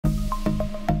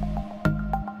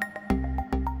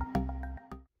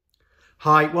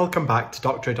Hi, welcome back to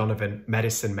Dr. O'Donovan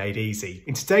Medicine Made Easy.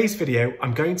 In today's video,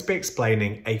 I'm going to be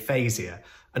explaining aphasia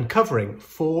and covering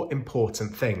 4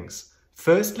 important things.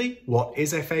 Firstly, what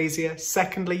is aphasia?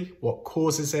 Secondly, what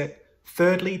causes it?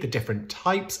 Thirdly, the different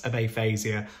types of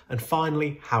aphasia. And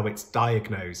finally, how it's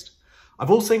diagnosed. I've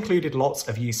also included lots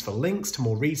of useful links to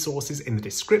more resources in the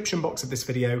description box of this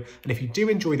video, and if you do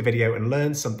enjoy the video and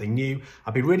learn something new,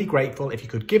 I'd be really grateful if you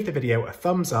could give the video a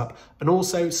thumbs up and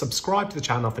also subscribe to the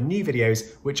channel for new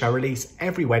videos which I release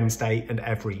every Wednesday and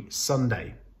every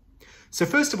Sunday. So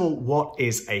first of all, what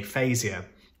is aphasia?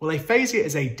 Well, aphasia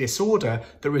is a disorder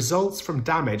that results from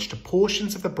damage to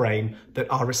portions of the brain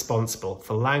that are responsible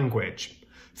for language.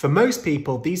 For most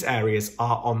people, these areas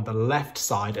are on the left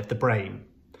side of the brain.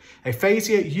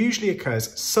 Aphasia usually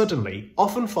occurs suddenly,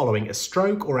 often following a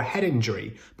stroke or a head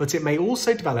injury, but it may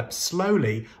also develop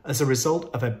slowly as a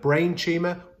result of a brain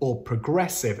tumour or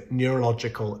progressive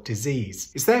neurological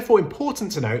disease. It's therefore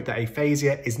important to note that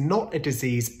aphasia is not a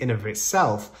disease in and of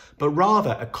itself, but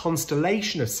rather a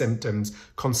constellation of symptoms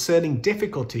concerning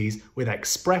difficulties with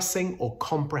expressing or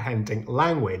comprehending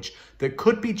language that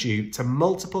could be due to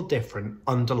multiple different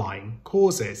underlying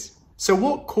causes. So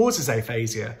what causes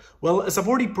aphasia? Well, as I've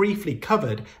already briefly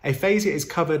covered, aphasia is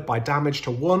covered by damage to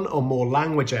one or more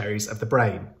language areas of the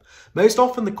brain. Most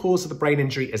often the cause of the brain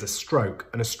injury is a stroke,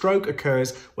 and a stroke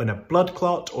occurs when a blood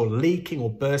clot or leaking or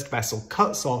burst vessel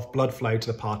cuts off blood flow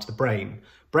to the part of the brain.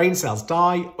 Brain cells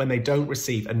die when they don't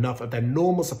receive enough of their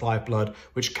normal supply of blood,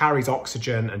 which carries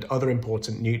oxygen and other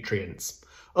important nutrients.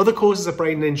 Other causes of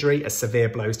brain injury are severe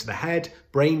blows to the head,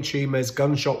 brain tumours,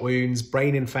 gunshot wounds,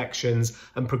 brain infections,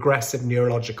 and progressive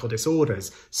neurological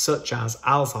disorders, such as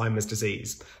Alzheimer's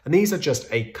disease. And these are just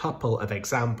a couple of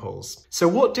examples. So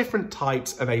what different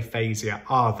types of aphasia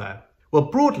are there? Well,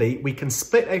 broadly, we can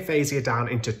split aphasia down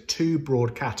into 2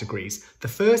 broad categories. The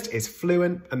first is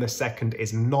fluent and the second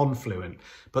is non-fluent,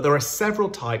 but there are several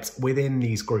types within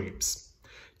these groups.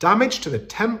 Damage to the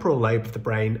temporal lobe of the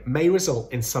brain may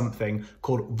result in something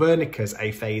called Wernicke's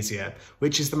aphasia,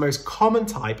 which is the most common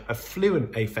type of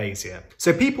fluent aphasia.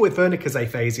 So people with Wernicke's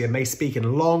aphasia may speak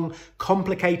in long,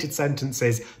 complicated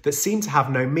sentences that seem to have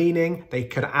no meaning. They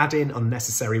can add in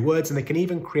unnecessary words and they can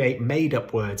even create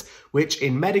made-up words, which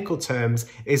in medical terms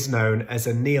is known as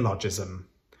a neologism.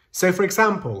 So for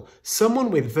example,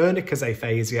 someone with Wernicke's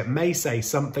aphasia may say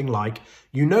something like,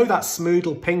 "You know that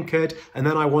Smoodle Pinkard, and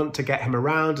then I want to get him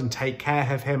around and take care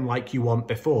of him like you want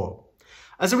before."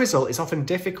 As a result, it's often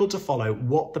difficult to follow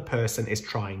what the person is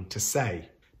trying to say.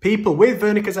 People with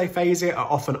Wernicke's aphasia are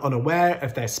often unaware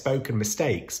of their spoken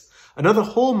mistakes. Another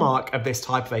hallmark of this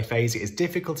type of aphasia is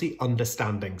difficulty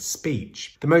understanding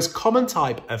speech. The most common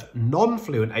type of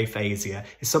non-fluent aphasia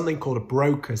is something called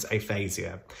Broca's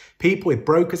aphasia. People with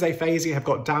Broca's aphasia have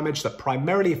got damage that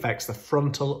primarily affects the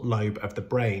frontal lobe of the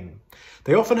brain.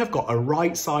 They often have got a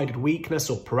right-sided weakness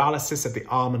or paralysis of the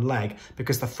arm and leg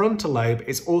because the frontal lobe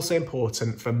is also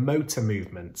important for motor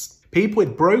movements. People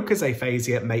with Broca's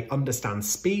aphasia may understand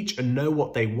speech and know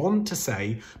what they want to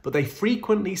say, but they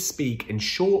frequently speak in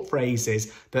short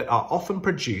phrases that are often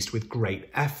produced with great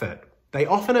effort. They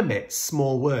often omit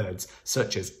small words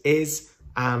such as is,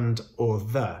 and, or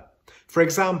the. For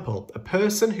example, a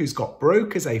person who's got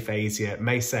Broca's aphasia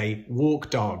may say walk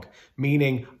dog,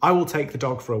 meaning I will take the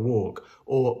dog for a walk,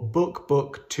 or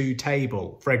book to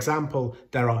table. For example,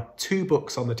 there are 2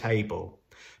 books on the table.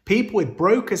 People with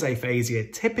Broca's aphasia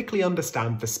typically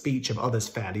understand the speech of others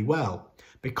fairly well.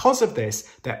 Because of this,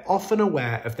 they're often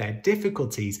aware of their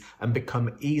difficulties and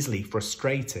become easily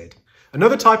frustrated.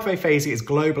 Another type of aphasia is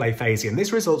global aphasia, and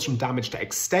this results from damage to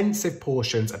extensive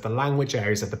portions of the language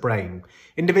areas of the brain.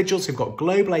 Individuals who've got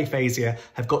global aphasia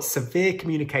have got severe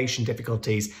communication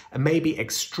difficulties and may be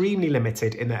extremely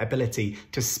limited in their ability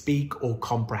to speak or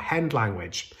comprehend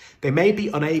language. They may be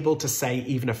unable to say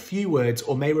even a few words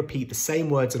or may repeat the same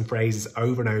words and phrases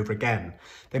over and over again.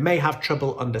 They may have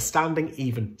trouble understanding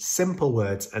even simple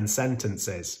words and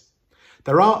sentences.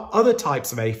 There are other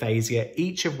types of aphasia,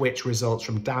 each of which results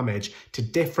from damage to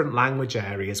different language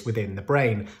areas within the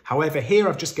brain. However, here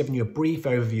I've just given you a brief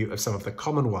overview of some of the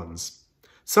common ones.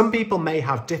 Some people may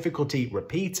have difficulty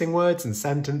repeating words and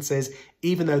sentences,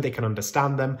 even though they can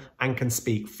understand them and can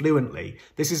speak fluently.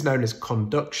 This is known as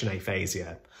conduction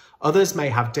aphasia. Others may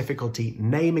have difficulty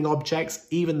naming objects,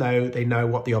 even though they know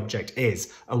what the object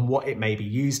is and what it may be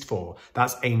used for.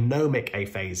 That's anomic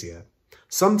aphasia.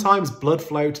 Sometimes blood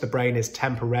flow to the brain is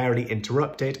temporarily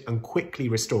interrupted and quickly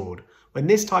restored. When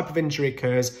this type of injury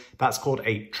occurs, that's called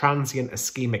a transient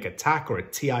ischemic attack or a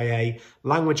TIA.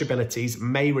 Language abilities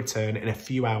may return in a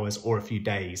few hours or a few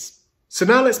days. So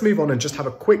now let's move on and just have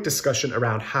a quick discussion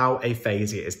around how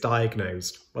aphasia is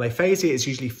diagnosed. Well, aphasia is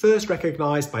usually first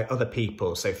recognised by other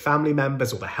people, so family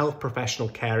members or the health professional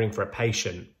caring for a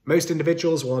patient. Most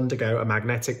individuals will undergo a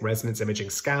magnetic resonance imaging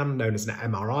scan, known as an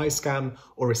MRI scan,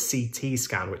 or a CT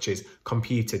scan, which is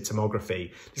computed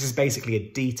tomography. This is basically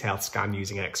a detailed scan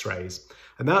using X-rays.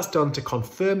 And that's done to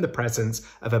confirm the presence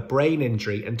of a brain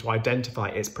injury and to identify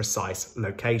its precise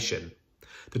location.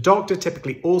 The doctor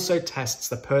typically also tests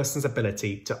the person's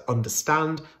ability to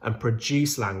understand and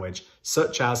produce language,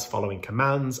 such as following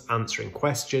commands, answering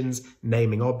questions,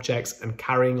 naming objects, and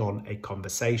carrying on a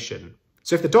conversation.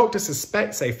 So if the doctor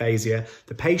suspects aphasia,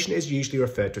 the patient is usually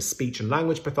referred to a speech and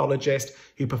language pathologist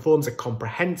who performs a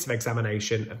comprehensive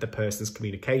examination of the person's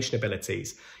communication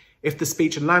abilities. If the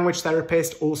speech and language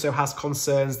therapist also has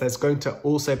concerns, there's going to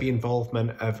also be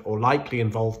involvement of, or likely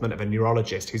involvement of, a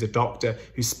neurologist who's a doctor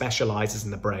who specialises in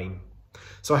the brain.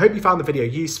 So I hope you found the video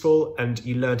useful and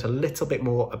you learned a little bit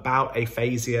more about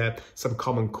aphasia, some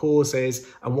common causes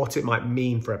and what it might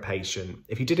mean for a patient.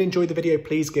 If you did enjoy the video,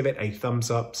 please give it a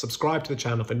thumbs up, subscribe to the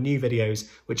channel for new videos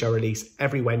which I release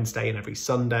every Wednesday and every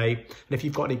Sunday. And if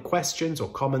you've got any questions or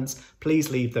comments, please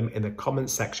leave them in the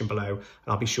comments section below and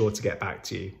I'll be sure to get back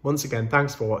to you. Once again,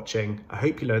 thanks for watching. I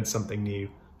hope you learned something new,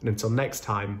 and until next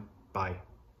time, bye.